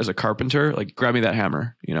as a carpenter, like, grab me that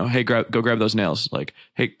hammer, you know, hey, go grab those nails. Like,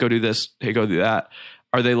 hey, go do this. Hey, go do that.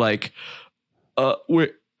 Are they like, are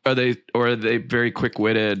they very quick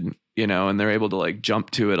witted, you know, and they're able to like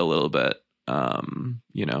jump to it a little bit,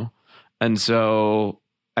 you know? And so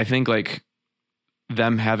I think like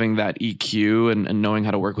them having that EQ and knowing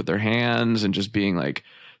how to work with their hands and just being like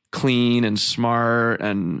clean and smart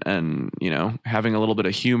and you know, having a little bit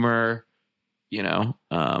of humor, you know,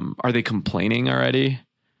 are they complaining already?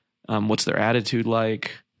 What's their attitude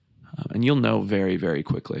like? And you'll know very, very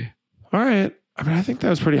quickly. All right. I mean, I think that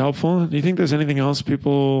was pretty helpful. Do you think there's anything else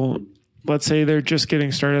people, let's say they're just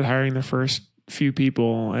getting started hiring their first few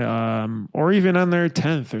people, or even on their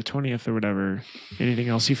 10th or 20th or whatever, anything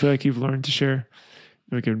else you feel like you've learned to share?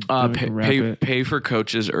 We can pay for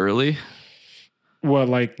coaches early. Well,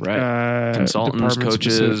 like right. Consultants,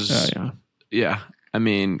 coaches. Yeah. I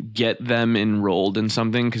mean, get them enrolled in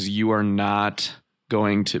something, because you are not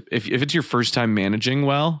going to, if it's your first time managing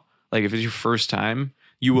well, like if it's your first time,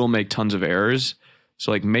 you will make tons of errors.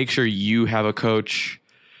 So like, make sure you have a coach,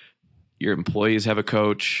 your employees have a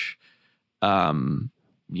coach.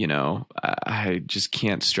 You know, I just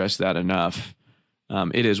can't stress that enough.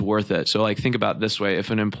 It is worth it. So like, think about it this way.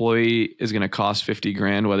 If an employee is going to cost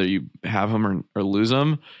 $50,000, whether you have them or lose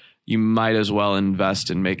them, you might as well invest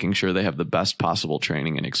in making sure they have the best possible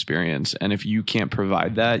training and experience. And if you can't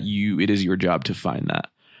provide that, it is your job to find that.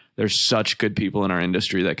 There's such good people in our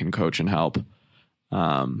industry that can coach and help.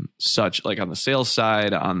 Such like on the sales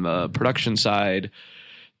side, on the production side,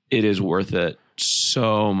 it is worth it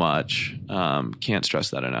so much. Can't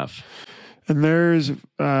stress that enough. And there's,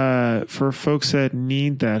 for folks that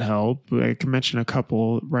need that help, I can mention a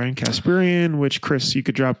couple. Ryan Kasperian, which Chris, you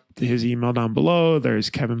could drop his email down below. There's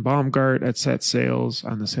Kevin Baumgart at Set Sales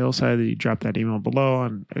on the sales side. That you drop that email below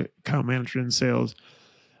on account management and sales.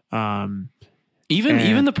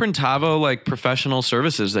 Even the Printavo, like, professional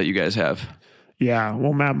services that you guys have. Yeah.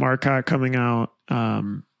 Well, Matt Marcotte coming out.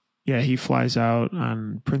 He flies out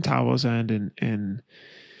on Printavo's end and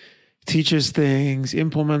teaches things,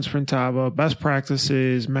 implements Printavo, best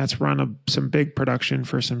practices. Matt's run some big production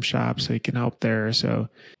for some shops, so he can help there. So,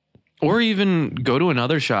 or even go to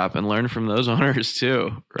another shop and learn from those owners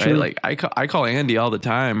too, right? True. Like I call Andy all the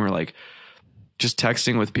time, or like just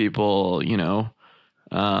texting with people, you know.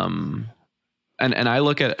 And I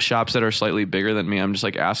look at shops that are slightly bigger than me. I'm just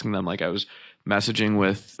like asking them, like I was messaging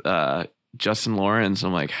with Justin Lawrence.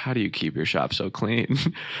 I'm like, how do you keep your shop so clean?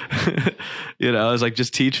 You know, I was like,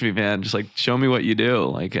 just teach me, man. Just like, show me what you do.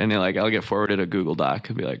 Like, and like, I'll get forwarded a Google Doc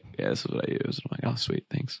and be like, yeah, this is what I use. I'm like, oh, sweet.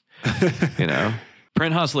 Thanks. You know,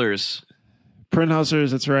 Print Hustlers.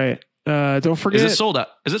 That's right. Don't forget. Is it sold out?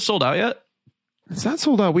 Is it sold out yet? It's not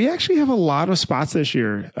sold out. We actually have a lot of spots this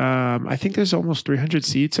year. I think there's almost 300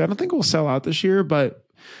 seats. I don't think we'll sell out this year, but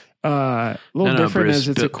a little different Bruce, is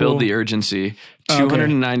it's build the urgency.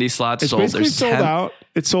 290 slots sold. It's basically sold out.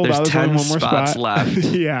 It's sold out. There's 10 only one more spots spot left.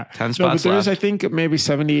 Yeah. 10 spots but there's, left. I think, maybe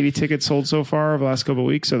 70, 80 tickets sold so far over the last couple of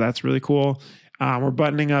weeks. So that's really cool. We're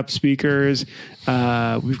buttoning up speakers.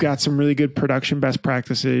 We've got some really good production best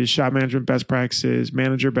practices, shop management best practices,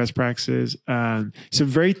 manager best practices, some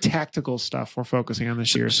very tactical stuff we're focusing on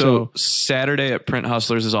this year. So Saturday at Print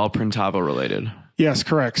Hustlers is all Printavo related. Yes,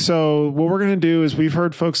 correct. So what we're going to do is we've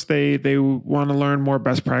heard folks, they want to learn more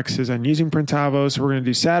best practices on using Printavo. So we're going to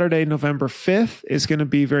do Saturday, November 5th is going to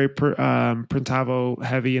be very Printavo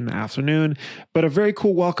heavy in the afternoon, but a very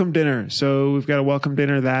cool welcome dinner. So we've got a welcome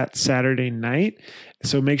dinner that Saturday night.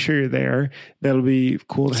 So make sure you're there. That'll be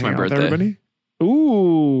cool to hang out with everybody.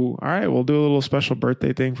 Ooh, all right. We'll do a little special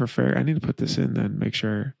birthday thing for Fair. I need to put this in then, make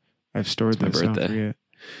sure I've stored this. Don't forget.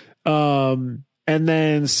 And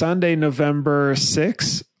then Sunday, November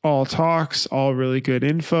 6th, all talks, all really good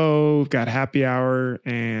info. We've got happy hour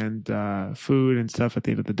and food and stuff at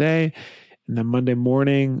the end of the day. And then Monday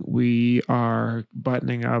morning, we are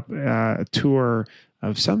buttoning up a tour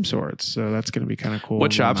of some sorts. So that's going to be kind of cool.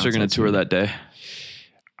 What shops are going to tour that day?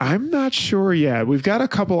 I'm not sure yet. We've got a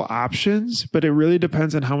couple options, but it really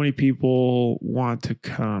depends on how many people want to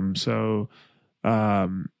come. So,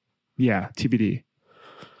 TBD.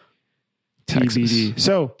 TBD.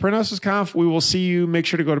 So Print Hustlers Conf, we will see you. Make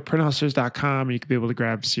sure to go to printhustlers.com and you can be able to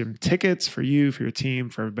grab some tickets for you, for your team,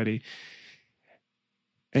 for everybody.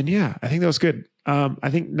 And yeah, I think that was good. I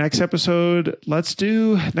think next time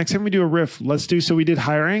we do a riff, so we did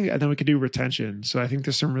hiring and then we could do retention. So I think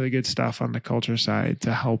there's some really good stuff on the culture side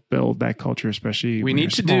to help build that culture, especially we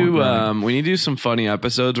need to do some funny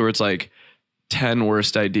episodes where it's like 10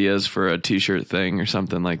 worst ideas for a t-shirt thing or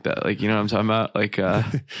something like that. Like, you know what I'm talking about? Like,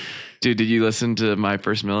 dude, did you listen to My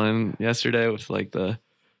First Million yesterday with like the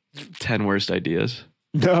 10 worst ideas?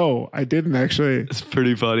 No, I didn't actually. It's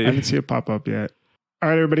pretty funny. I didn't see it pop up yet. All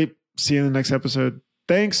right, everybody. See you in the next episode.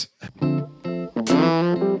 Thanks.